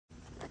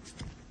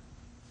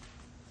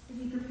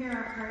we prepare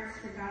our hearts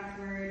for God's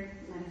word,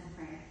 let us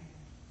pray.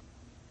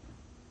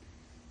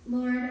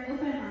 Lord,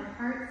 open our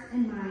hearts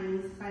and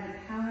minds by the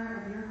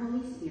power of your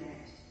Holy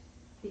Spirit,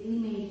 that we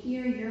may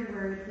hear your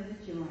word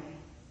with joy.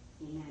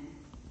 Amen.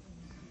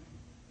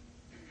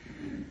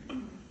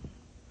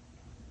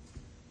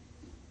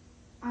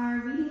 Our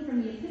reading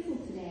from the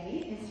epistle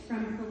today is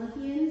from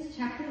Philippians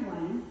chapter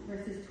 1,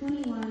 verses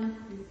 21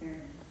 through 30.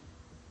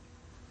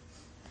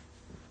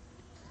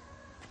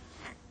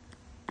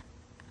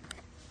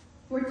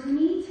 For to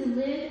me to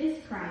live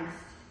is Christ,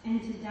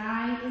 and to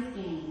die is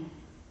gain.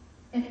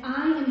 If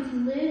I am to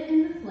live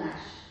in the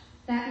flesh,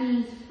 that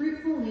means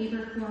fruitful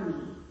labor for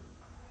me.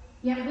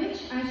 Yet which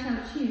I shall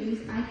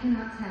choose, I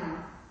cannot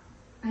tell.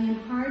 I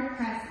am hard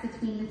pressed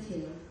between the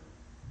two.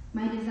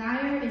 My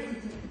desire is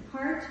to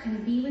depart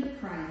and be with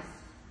Christ,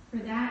 for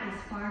that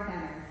is far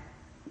better.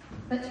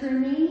 But to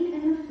remain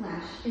in the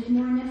flesh is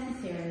more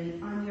necessary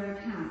on your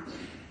account.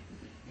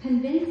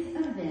 Convinced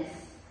of this,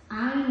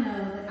 I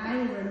know that I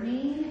will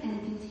remain and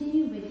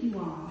continue with you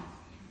all,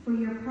 for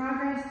your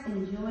progress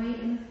and joy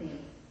in the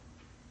faith,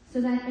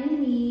 so that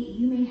in me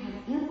you may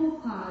have ample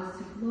cause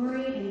to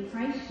glory in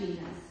Christ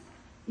Jesus,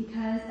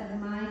 because of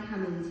my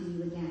coming to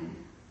you again.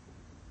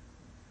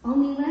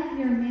 Only let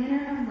your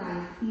manner of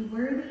life be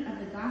worthy of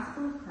the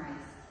gospel of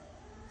Christ,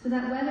 so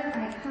that whether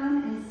I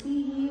come and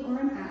see you or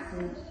am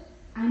absent,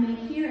 I may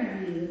hear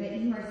of you that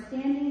you are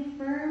standing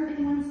firm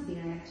in one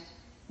spirit,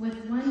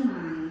 with one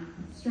mind,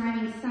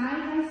 striving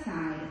side by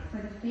side for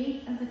the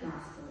faith of the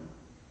gospel,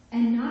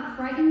 and not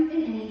frightened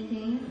in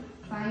anything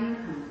by your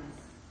opponents.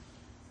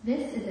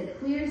 This is a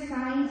clear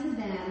sign to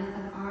them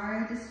of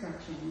our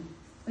destruction,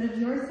 but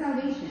of your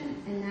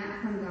salvation, and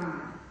that from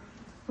God.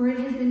 For it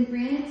has been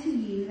granted to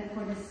you that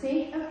for the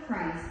sake of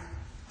Christ,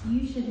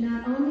 you should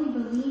not only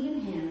believe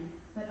in him,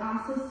 but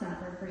also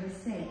suffer for his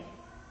sake,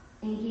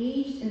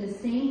 engaged in the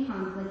same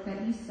conflict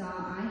that you saw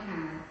I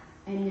had,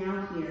 and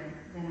now hear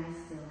that I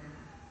still have.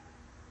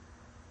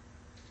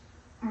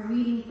 Our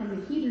reading from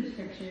the Hebrew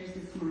Scriptures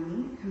this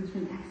morning comes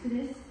from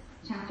Exodus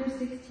chapter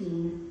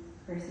 16,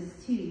 verses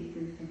 2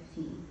 through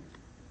 15.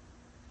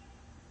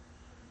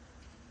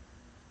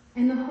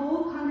 And the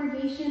whole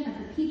congregation of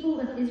the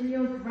people of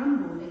Israel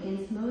grumbled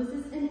against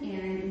Moses and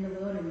Aaron in the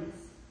wilderness.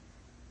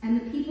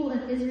 And the people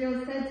of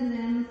Israel said to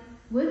them,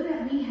 Would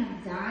that we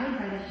had died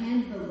by the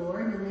hand of the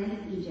Lord in the land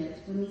of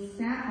Egypt, when we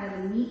sat by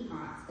the meat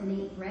pots and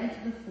ate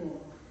bread to the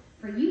full.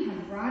 For you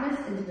have brought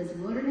us into this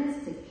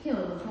wilderness to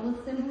kill the whole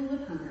assembly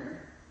with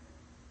hunger.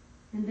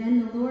 And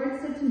then the Lord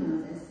said to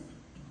Moses,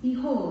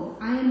 Behold,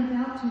 I am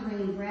about to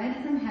rain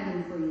bread from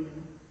heaven for you,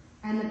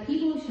 and the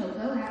people shall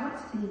go out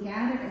and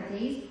gather a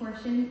day's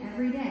portion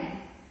every day,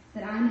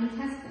 that I may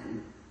test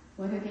them,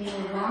 whether they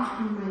will walk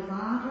in my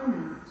law or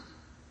not.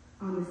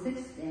 On the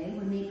sixth day,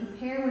 when they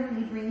prepare what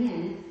they bring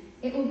in,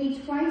 it will be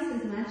twice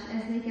as much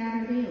as they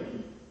gather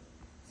daily.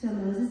 So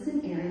Moses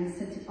and Aaron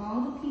said to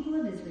all the people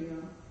of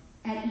Israel,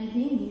 At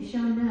evening you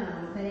shall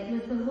know that it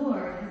was the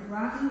Lord who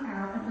brought you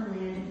out of the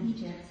land of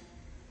Egypt.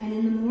 And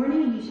in the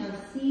morning you shall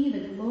see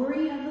the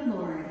glory of the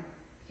Lord,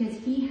 because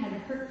he has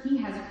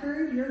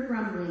heard your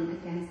grumbling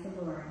against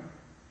the Lord.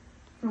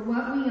 For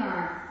what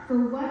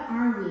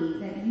are we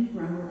that you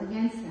grumble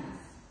against us?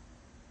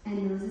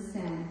 And Moses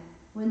said,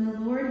 When the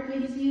Lord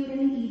gives you in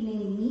the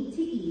evening meat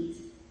to eat,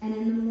 and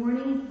in the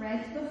morning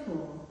bread to the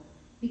full,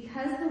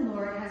 because the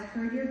Lord has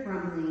heard your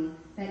grumbling,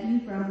 that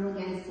you grumble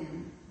against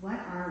him, what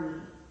are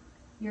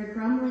we? Your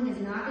grumbling is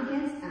not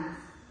against us,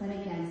 but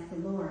against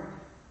the Lord.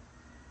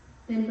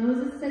 Then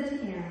Moses said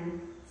to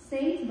Aaron,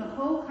 Say to the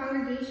whole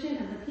congregation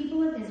of the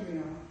people of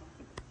Israel,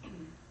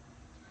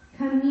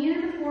 Come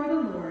near before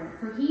the Lord,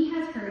 for he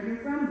has heard your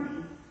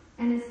grumbling.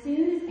 And as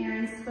soon as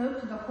Aaron spoke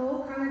to the whole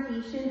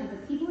congregation of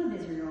the people of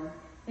Israel,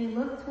 they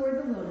looked toward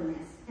the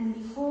wilderness, and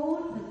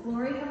behold, the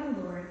glory of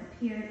the Lord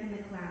appeared in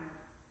the cloud.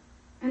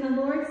 And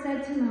the Lord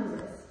said to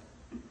Moses,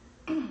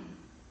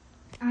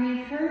 I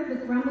have heard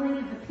the grumbling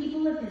of the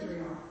people of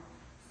Israel.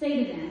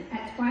 Say to them,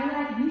 At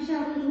twilight you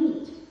shall eat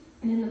meat,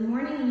 and in the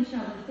morning you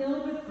shall be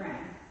filled with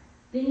bread.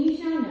 Then you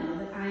shall know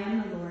that I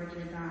am the Lord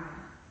your God.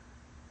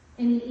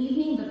 In the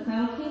evening the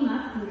cloud came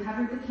up and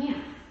covered the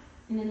camp,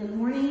 and in the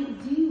morning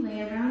dew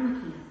lay around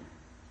the camp.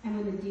 And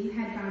when the dew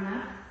had gone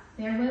up,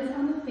 there was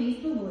on the face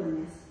of the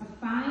wilderness a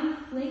fine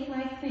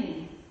flake-like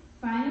thing,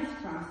 fine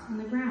as frost on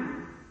the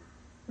ground.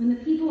 When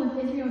the people of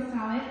Israel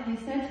saw it,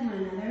 they said to one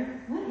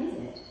another, What is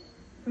it?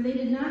 For they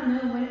did not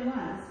know what it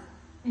was.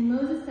 And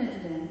Moses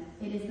said to them,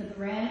 It is the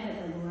bread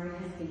that the Lord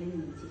has given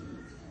you to eat.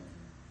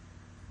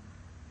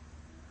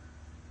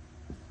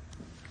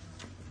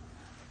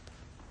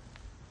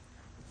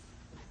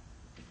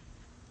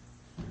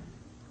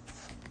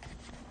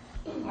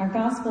 Our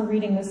gospel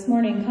reading this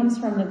morning comes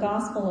from the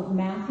Gospel of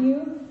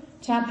Matthew,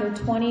 chapter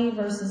 20,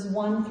 verses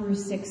 1 through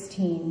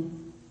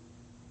 16.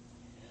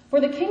 For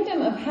the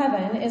kingdom of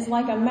heaven is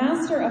like a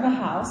master of a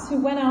house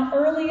who went out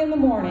early in the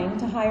morning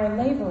to hire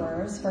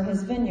laborers for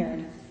his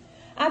vineyard.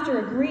 After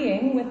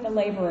agreeing with the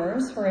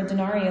laborers for a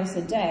denarius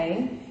a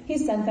day, he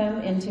sent them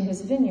into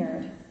his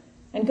vineyard.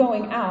 And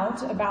going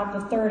out about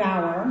the 3rd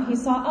hour, he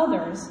saw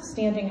others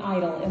standing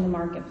idle in the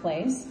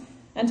marketplace.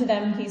 And to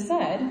them he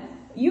said,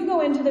 "You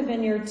go into the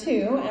vineyard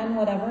too, and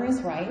whatever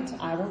is right,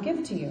 I will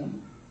give to you."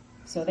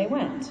 So they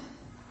went.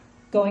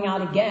 Going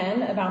out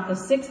again about the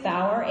 6th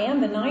hour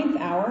and the 9th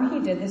hour, he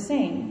did the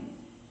same.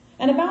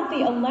 And about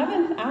the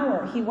 11th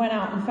hour, he went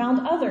out and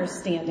found others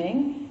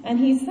standing, and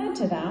he said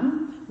to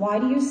them, "Why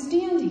do you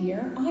stand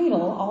here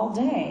idle all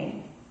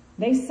day?"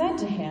 They said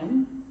to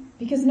him,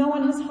 "Because no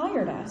one has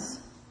hired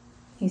us."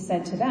 He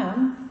said to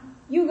them,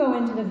 "You go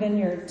into the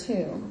vineyard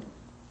too."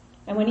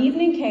 And when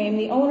evening came,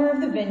 the owner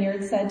of the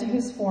vineyard said to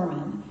his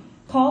foreman,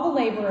 "Call the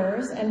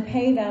laborers and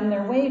pay them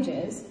their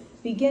wages,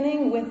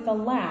 beginning with the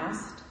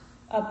last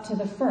up to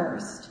the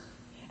first."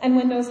 And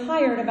when those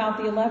hired about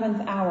the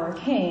 11th hour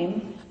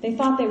came, they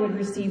thought they would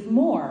receive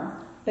more,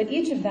 but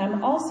each of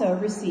them also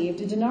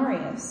received a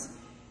denarius.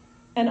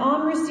 And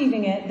on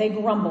receiving it, they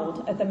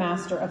grumbled at the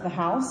master of the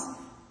house,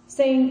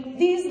 saying,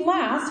 "These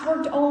last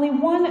worked only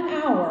 1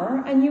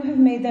 hour, and you have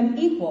made them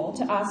equal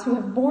to us who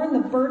have borne the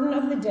burden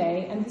of the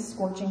day and the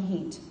scorching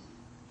heat."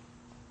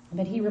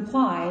 But he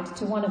replied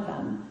to one of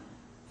them,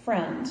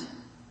 "Friend,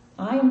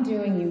 I am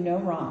doing you no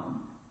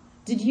wrong.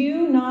 Did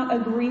you not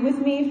agree with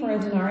me for a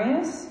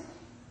denarius?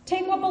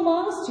 Take what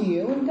belongs to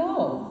you and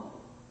go.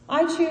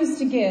 I choose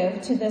to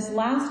give to this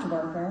last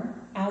worker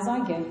as I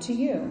give to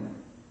you.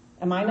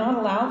 Am I not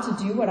allowed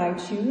to do what I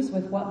choose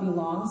with what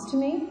belongs to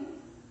me?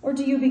 Or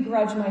do you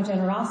begrudge my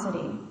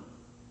generosity?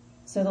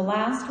 So the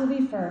last will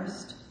be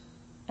first,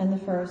 and the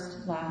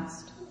first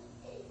last."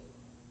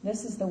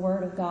 This is the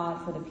word of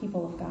God for the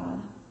people of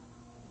God.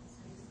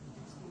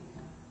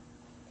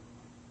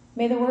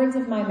 May the words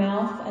of my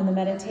mouth and the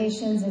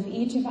meditations of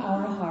each of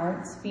our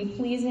hearts be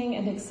pleasing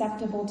and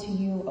acceptable to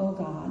you, O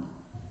God,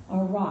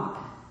 our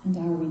rock and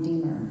our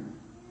Redeemer.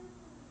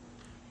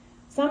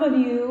 Some of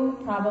you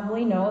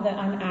probably know that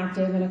I'm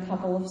active in a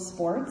couple of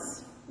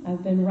sports.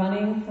 I've been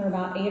running for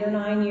about 8 or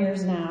 9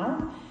 years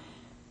now.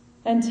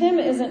 And Tim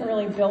isn't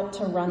really built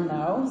to run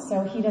though,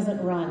 so he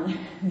doesn't run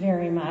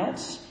very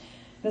much.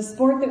 The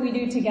sport that we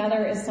do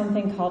together is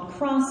something called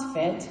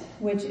CrossFit,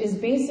 which is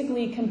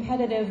basically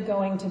competitive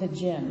going to the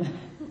gym.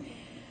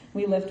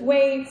 We lift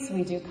weights,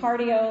 we do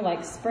cardio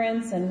like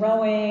sprints and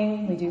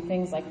rowing, we do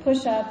things like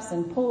push-ups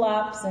and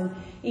pull-ups, and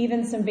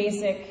even some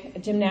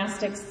basic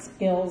gymnastics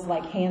skills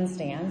like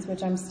handstands,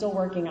 which I'm still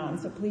working on,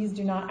 so please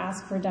do not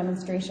ask for a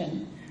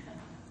demonstration.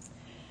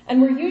 And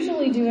we're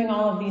usually doing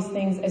all of these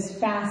things as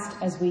fast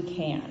as we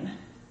can.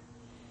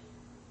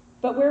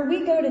 But where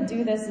we go to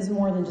do this is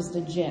more than just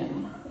a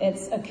gym.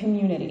 It's a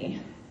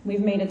community. We've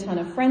made a ton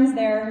of friends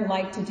there who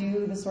like to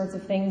do the sorts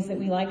of things that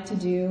we like to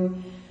do.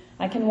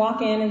 I can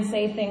walk in and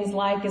say things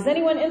like, "Is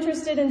anyone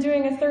interested in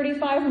doing a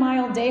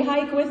 35-mile day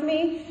hike with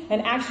me?"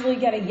 and actually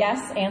get a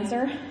yes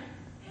answer.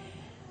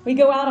 We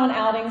go out on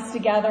outings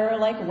together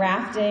like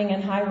rafting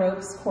and high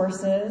ropes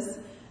courses.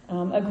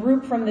 A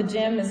group from the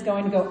gym is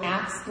going to go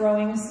axe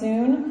throwing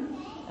soon.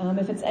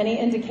 If it's any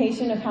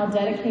indication of how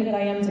dedicated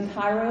I am to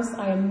Kairos,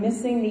 I am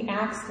missing the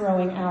axe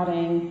throwing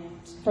outing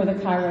for the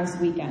Kairos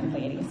weekend,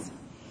 ladies.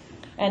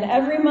 And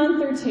every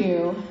month or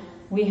two,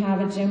 we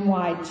have a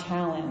gym-wide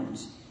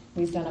challenge.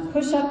 We've done a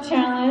push-up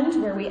challenge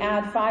where we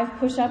add 5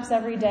 push-ups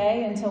every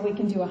day until we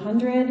can do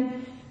 100.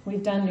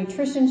 We've done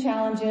nutrition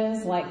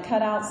challenges like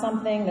cut out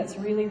something that's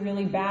really,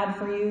 really bad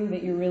for you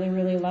that you really,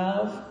 really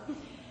love.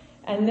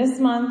 And this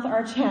month,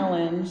 our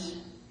challenge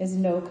is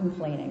no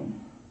complaining.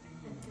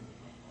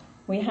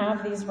 We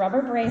have these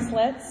rubber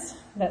bracelets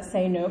that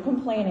say no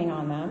complaining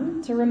on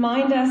them to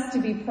remind us to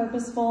be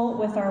purposeful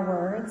with our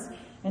words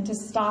and to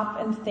stop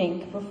and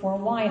think before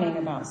whining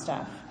about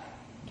stuff.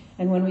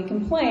 And when we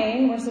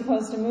complain, we're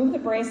supposed to move the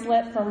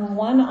bracelet from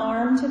one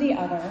arm to the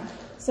other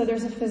so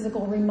there's a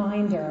physical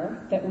reminder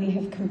that we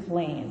have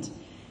complained.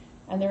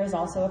 And there is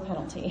also a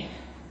penalty.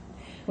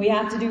 We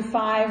have to do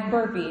 5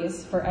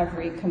 burpees for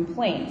every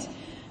complaint.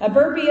 A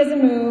burpee is a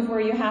move where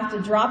you have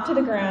to drop to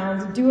the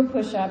ground, do a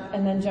push-up,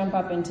 and then jump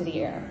up into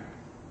the air.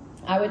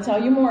 I would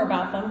tell you more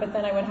about them, but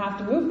then I would have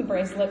to move the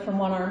bracelet from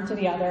one arm to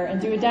the other and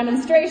do a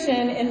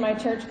demonstration in my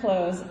church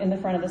clothes in the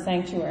front of the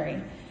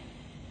sanctuary.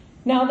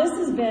 Now, this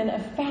has been a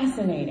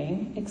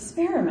fascinating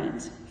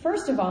experiment.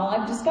 First of all,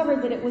 I've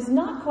discovered that it was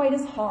not quite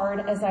as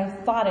hard as I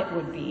thought it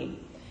would be.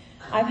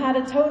 I've had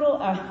a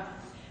total of,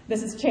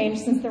 this has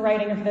changed since the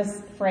writing of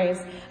this phrase,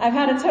 I've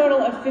had a total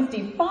of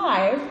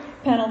 55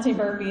 penalty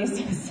burpees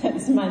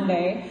since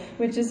Monday,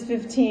 which is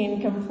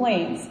 15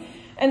 complaints.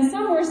 And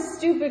some were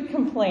stupid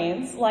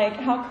complaints, like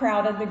how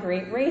crowded the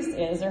Great Race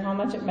is or how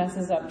much it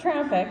messes up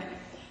traffic.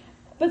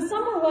 But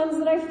some were ones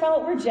that I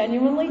felt were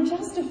genuinely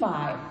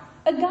justified.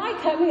 A guy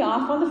cut me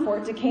off on the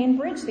Fort Duquesne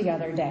Bridge the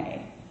other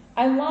day.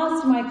 I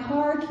lost my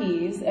car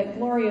keys at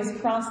Gloria's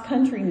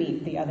cross-country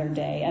meet the other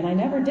day, and I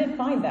never did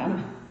find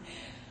them.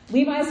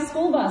 Levi's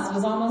school bus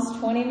was almost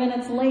 20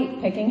 minutes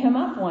late picking him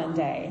up one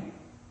day.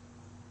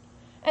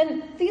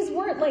 And these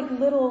weren't like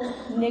little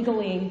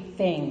niggly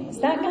things.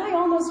 That guy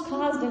almost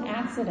caused an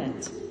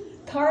accident.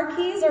 Car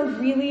keys are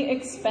really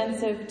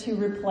expensive to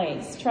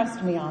replace.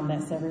 Trust me on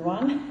this,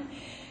 everyone.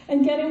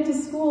 And getting to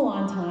school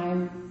on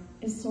time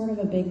is sort of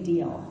a big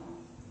deal.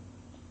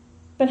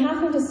 But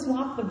having to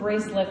swap the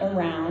bracelet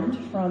around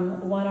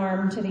from one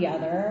arm to the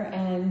other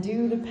and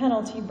do the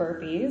penalty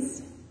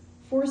burpees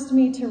forced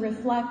me to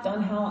reflect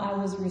on how I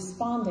was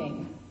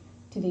responding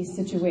to these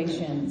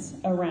situations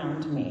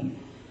around me.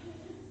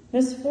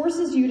 This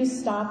forces you to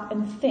stop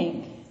and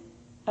think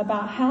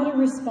about how to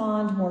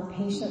respond more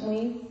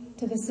patiently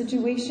to the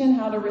situation,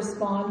 how to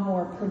respond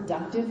more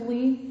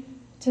productively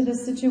to the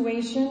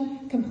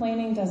situation.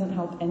 Complaining doesn't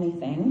help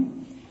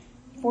anything.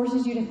 It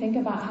forces you to think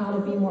about how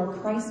to be more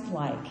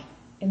Christ-like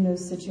in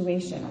those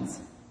situations.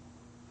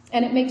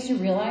 And it makes you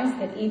realize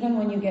that even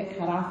when you get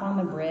cut off on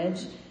the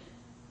bridge,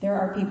 there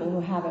are people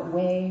who have it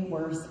way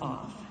worse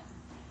off.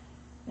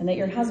 And that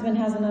your husband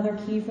has another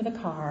key for the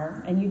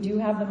car, and you do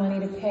have the money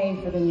to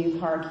pay for the new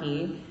car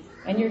key,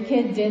 and your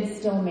kid did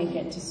still make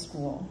it to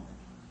school.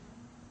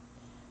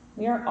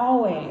 We are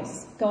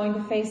always going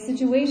to face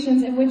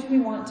situations in which we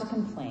want to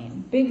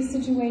complain. Big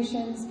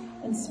situations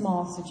and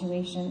small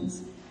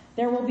situations.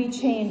 There will be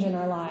change in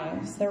our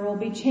lives. There will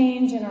be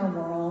change in our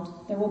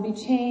world. There will be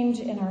change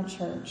in our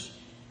church.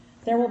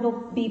 There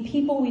will be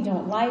people we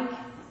don't like.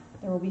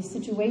 There will be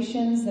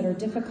situations that are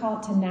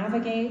difficult to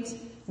navigate.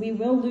 We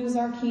will lose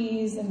our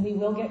keys and we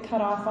will get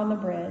cut off on the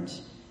bridge.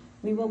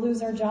 We will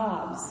lose our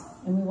jobs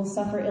and we will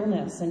suffer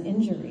illness and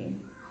injury.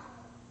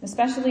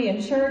 Especially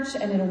in church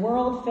and in a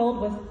world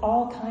filled with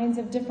all kinds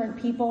of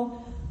different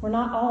people, we're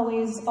not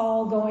always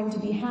all going to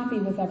be happy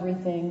with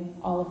everything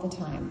all of the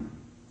time.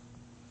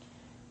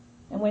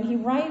 And when he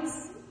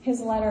writes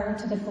his letter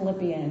to the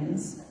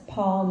Philippians,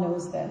 Paul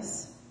knows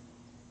this.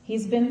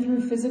 He's been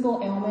through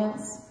physical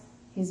ailments.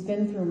 He's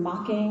been through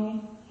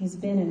mocking. He's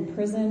been in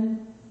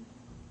prison.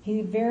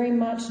 He very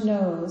much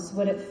knows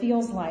what it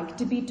feels like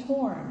to be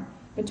torn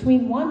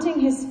between wanting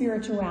his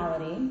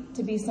spirituality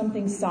to be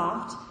something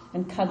soft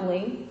and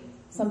cuddly,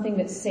 something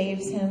that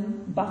saves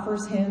him,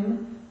 buffers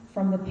him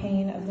from the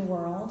pain of the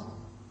world,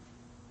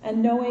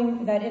 and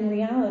knowing that in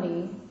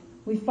reality,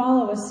 we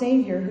follow a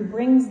Savior who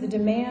brings the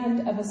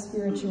demand of a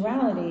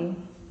spirituality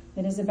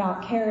that is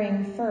about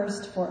caring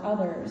first for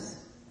others,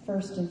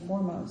 first and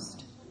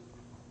foremost.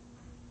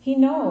 He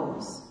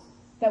knows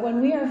that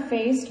when we are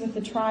faced with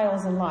the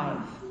trials in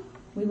life,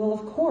 we will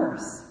of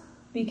course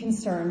be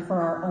concerned for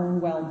our own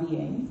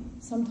well-being,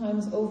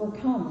 sometimes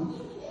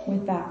overcome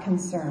with that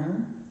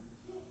concern.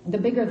 The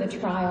bigger the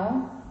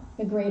trial,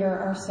 the greater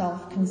our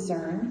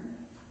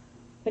self-concern.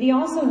 But he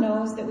also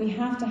knows that we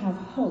have to have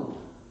hope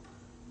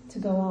to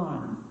go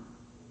on.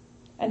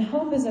 And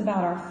hope is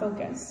about our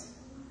focus,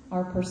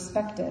 our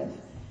perspective.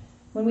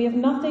 When we have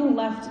nothing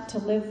left to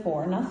live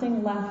for,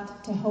 nothing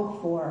left to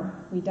hope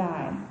for, we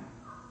die.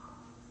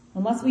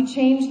 Unless we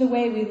change the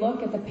way we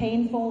look at the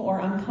painful or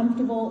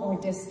uncomfortable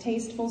or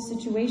distasteful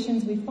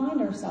situations we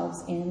find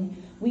ourselves in,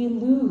 we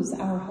lose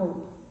our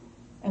hope.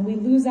 And we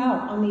lose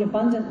out on the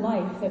abundant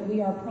life that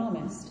we are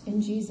promised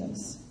in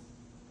Jesus.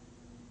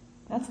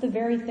 That's the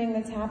very thing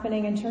that's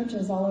happening in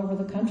churches all over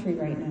the country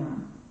right now.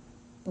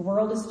 The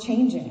world is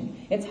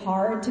changing. It's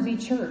hard to be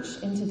church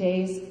in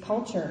today's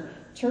culture.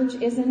 Church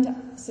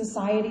isn't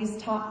society's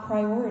top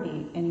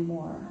priority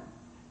anymore.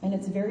 And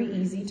it's very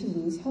easy to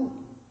lose hope.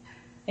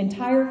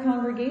 Entire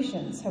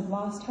congregations have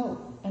lost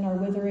hope and are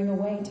withering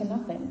away to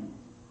nothing.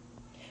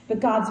 But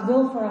God's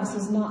will for us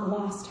is not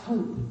lost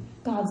hope.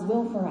 God's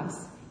will for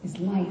us is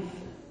life.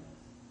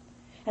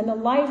 And the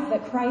life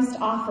that Christ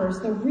offers,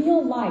 the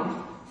real life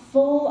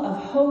full of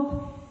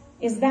hope,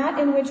 is that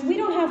in which we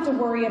don't have to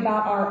worry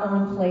about our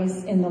own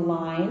place in the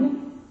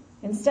line.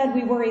 Instead,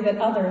 we worry that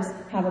others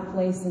have a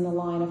place in the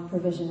line of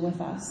provision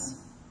with us.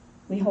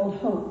 We hold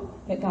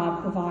hope that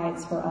God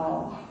provides for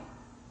all.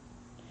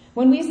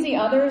 When we see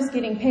others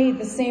getting paid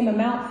the same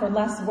amount for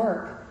less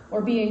work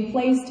or being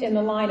placed in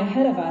the line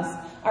ahead of us,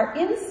 our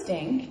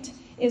instinct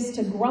is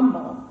to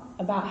grumble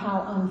about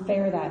how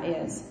unfair that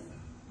is.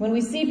 When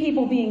we see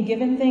people being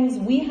given things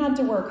we had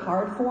to work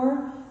hard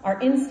for, our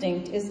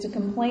instinct is to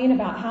complain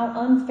about how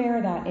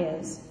unfair that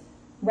is,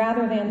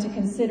 rather than to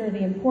consider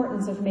the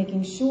importance of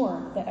making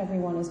sure that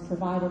everyone is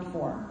provided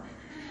for.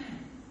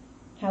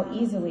 How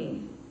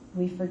easily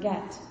we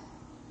forget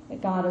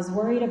that God is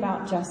worried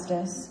about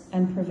justice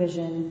and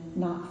provision,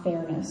 not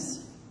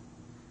fairness.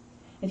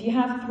 If you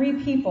have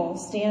 3 people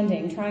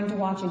standing trying to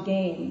watch a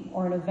game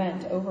or an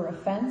event over a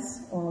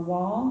fence or a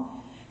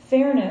wall,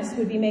 fairness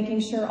would be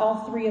making sure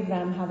all 3 of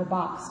them have a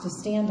box to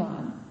stand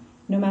on,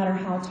 no matter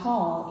how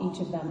tall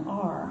each of them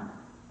are.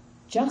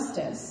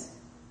 Justice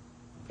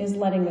is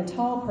letting the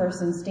tall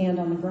person stand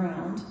on the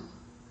ground,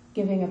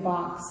 giving a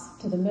box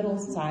to the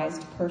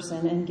middle-sized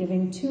person, and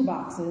giving 2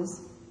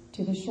 boxes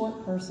to the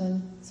short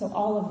person so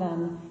all of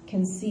them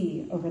can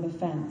see over the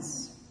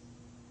fence.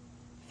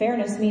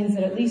 Fairness means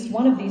that at least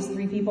one of these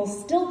 3 people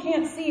still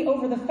can't see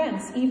over the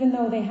fence even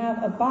though they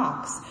have a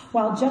box,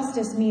 while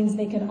justice means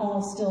they can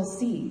all still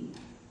see.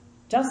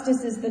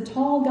 Justice is the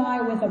tall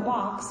guy with a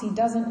box he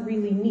doesn't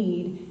really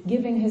need,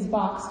 giving his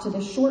box to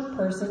the short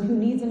person who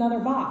needs another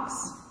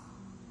box.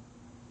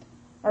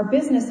 Our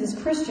business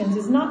as Christians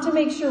is not to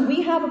make sure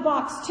we have a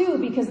box too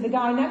because the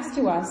guy next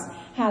to us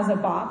has a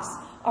box.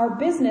 Our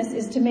business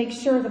is to make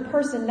sure the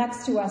person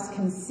next to us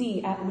can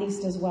see at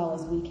least as well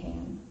as we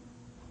can.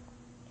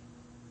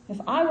 If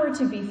I were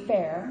to be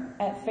fair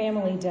at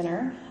family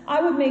dinner,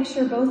 I would make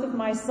sure both of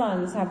my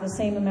sons have the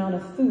same amount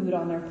of food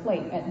on their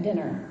plate at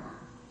dinner.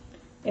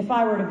 If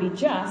I were to be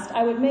just,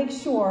 I would make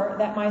sure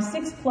that my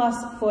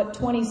 6+ foot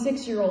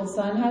 26-year-old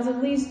son has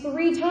at least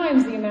 3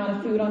 times the amount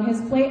of food on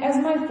his plate as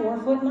my 4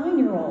 foot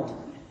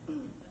 9-year-old.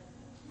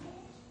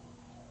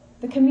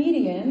 The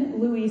comedian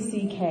Louis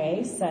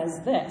C.K.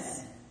 says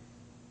this: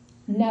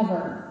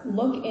 never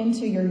look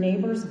into your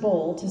neighbor's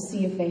bowl to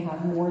see if they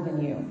have more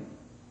than you.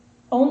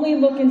 Only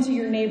look into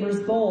your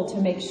neighbor's bowl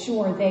to make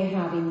sure they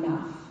have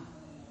enough.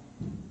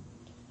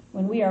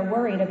 When we are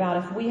worried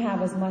about if we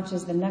have as much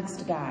as the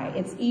next guy,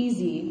 it's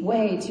easy,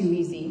 way too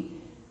easy,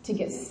 to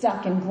get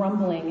stuck in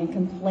grumbling and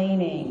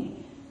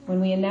complaining when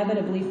we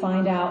inevitably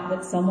find out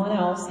that someone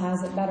else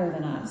has it better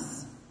than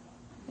us.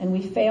 And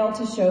we fail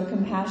to show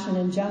compassion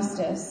and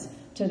justice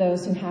to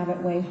those who have it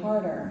way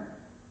harder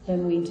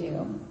than we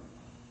do.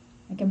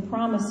 I can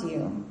promise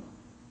you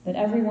that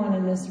everyone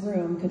in this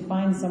room could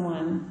find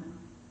someone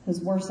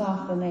who's worse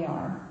off than they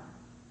are.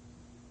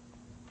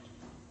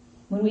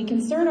 When we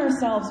concern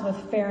ourselves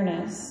with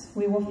fairness,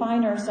 we will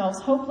find ourselves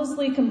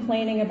hopelessly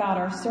complaining about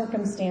our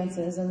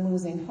circumstances and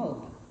losing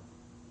hope.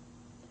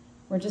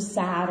 We're just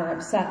sad or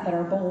upset that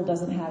our bowl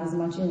doesn't have as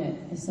much in it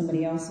as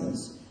somebody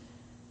else's.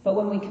 But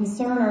when we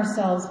concern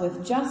ourselves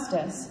with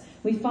justice,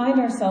 we find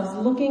ourselves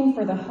looking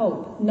for the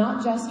hope,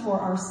 not just for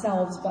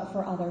ourselves, but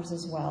for others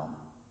as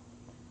well.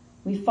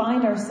 We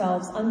find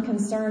ourselves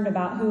unconcerned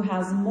about who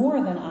has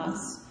more than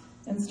us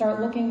and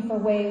start looking for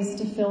ways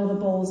to fill the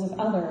bowls of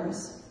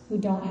others who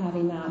don't have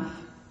enough.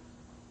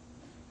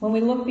 When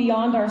we look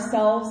beyond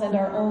ourselves and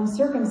our own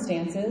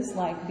circumstances,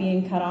 like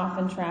being cut off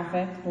in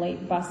traffic,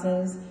 late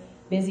buses,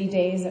 busy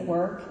days at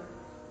work,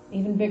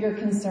 even bigger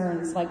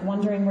concerns like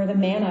wondering where the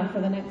manna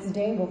for the next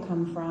day will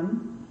come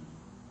from,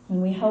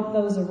 when we help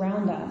those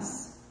around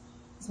us,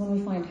 is when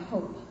we find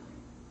hope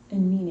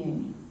and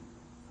meaning.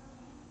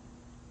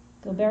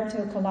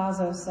 Gilberto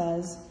Collazo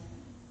says,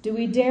 do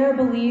we dare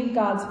believe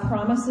God's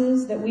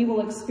promises that we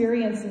will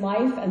experience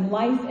life and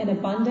life in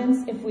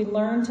abundance if we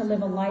learn to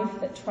live a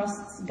life that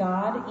trusts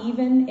God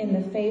even in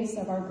the face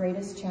of our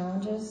greatest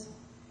challenges?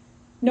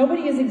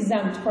 Nobody is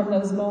exempt from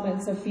those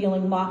moments of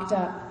feeling locked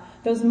up,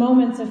 those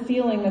moments of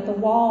feeling that the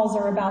walls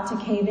are about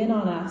to cave in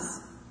on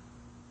us.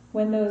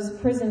 When those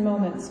prison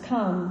moments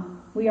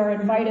come, we are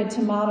invited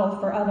to model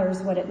for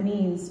others what it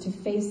means to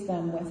face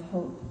them with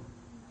hope.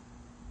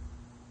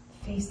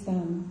 Face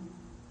them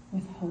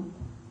with hope.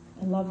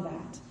 I love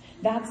that.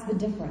 That's the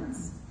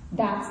difference.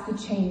 That's the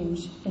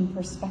change in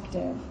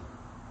perspective.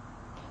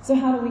 So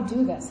how do we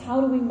do this?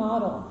 How do we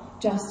model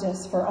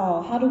justice for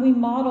all? How do we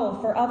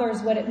model for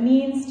others what it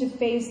means to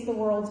face the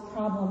world's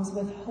problems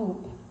with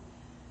hope?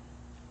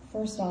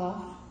 First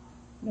off,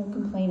 no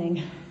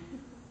complaining.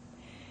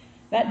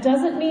 That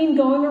doesn't mean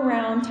going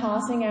around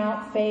tossing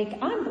out fake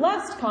 "I'm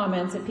blessed"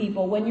 comments at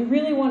people when you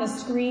really want to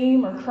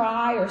scream or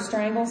cry or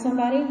strangle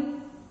somebody.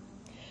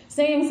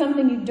 Saying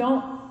something you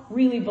don't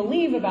really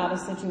believe about a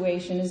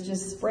situation is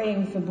just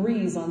spraying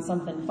Febreze on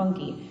something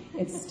funky.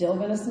 It's still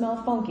going to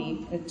smell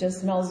funky. It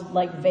just smells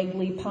like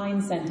vaguely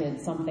pine-scented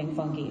something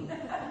funky.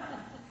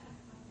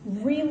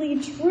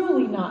 Really,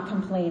 truly not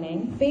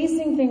complaining,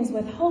 facing things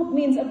with hope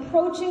means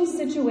approaching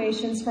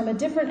situations from a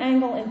different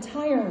angle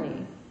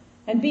entirely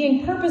and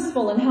being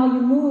purposeful in how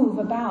you move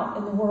about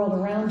in the world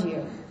around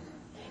you.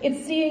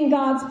 It's seeing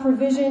God's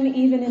provision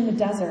even in the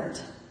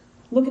desert.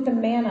 Look at the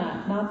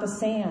manna, not the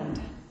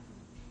sand.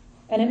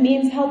 And it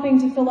means helping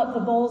to fill up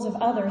the bowls of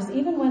others,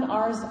 even when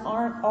ours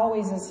aren't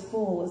always as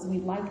full as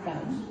we'd like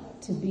them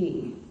to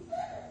be.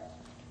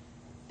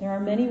 There are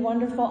many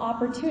wonderful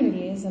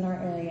opportunities in our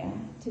area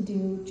to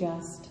do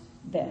just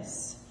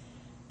this.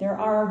 There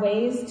are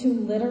ways to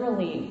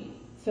literally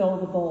fill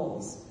the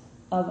bowls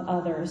of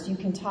others. You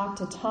can talk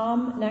to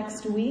Tom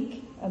next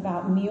week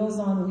about Meals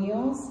on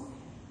Wheels.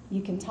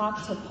 You can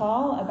talk to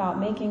Paul about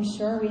making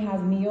sure we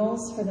have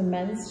meals for the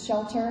men's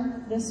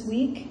shelter this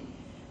week.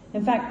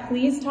 In fact,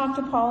 please talk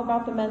to Paul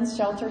about the men's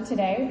shelter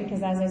today,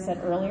 because as I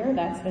said earlier,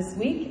 that's this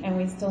week, and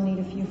we still need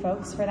a few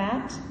folks for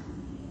that.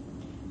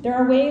 There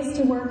are ways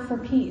to work for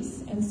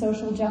peace and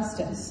social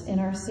justice in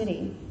our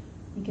city.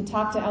 You could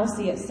talk to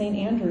Elsie at St.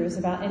 Andrews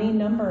about any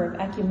number of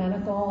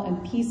ecumenical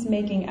and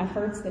peacemaking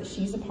efforts that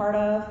she's a part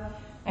of.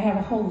 I have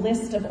a whole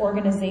list of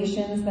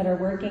organizations that are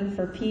working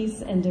for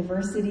peace and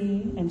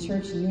diversity and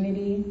church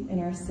unity in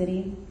our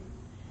city.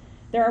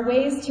 There are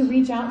ways to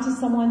reach out to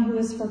someone who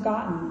is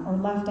forgotten or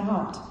left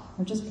out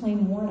or just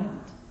plain worn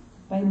out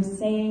by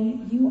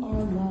saying, "You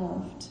are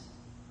loved."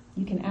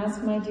 You can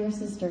ask my dear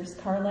sisters,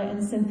 Carla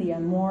and Cynthia,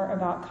 more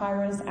about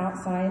Kairos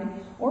outside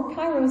or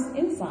Kairos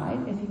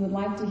inside if you would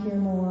like to hear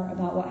more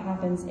about what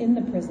happens in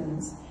the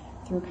prisons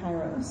through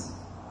Kairos.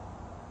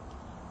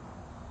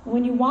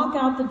 When you walk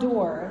out the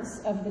doors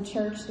of the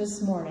church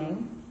this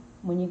morning,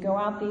 when you go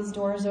out these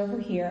doors over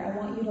here, I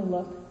want you to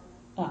look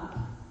up.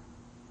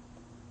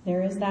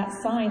 There is that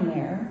sign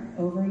there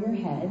over your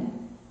head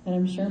that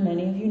I'm sure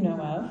many of you know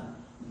of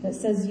that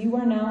says you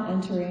are now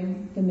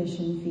entering the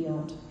mission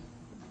field.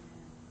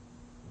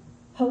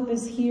 Hope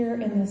is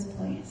here in this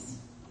place.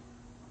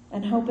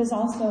 And hope is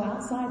also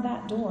outside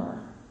that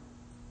door.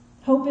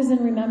 Hope is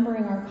in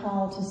remembering our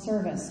call to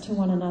service to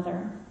one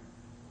another.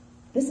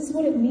 This is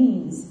what it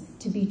means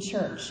to be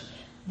church.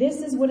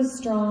 This is what a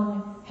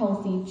strong,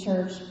 healthy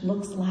church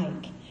looks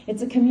like.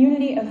 It's a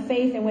community of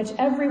faith in which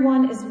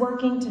everyone is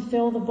working to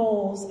fill the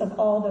bowls of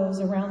all those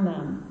around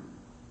them.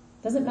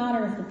 It doesn't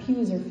matter if the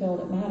pews are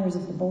filled, it matters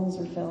if the bowls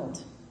are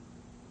filled.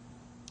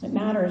 It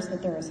matters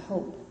that there is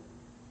hope.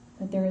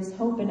 That there is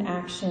hope in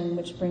action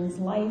which brings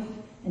life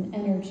and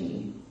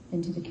energy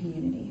into the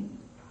community.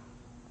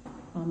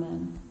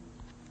 Amen.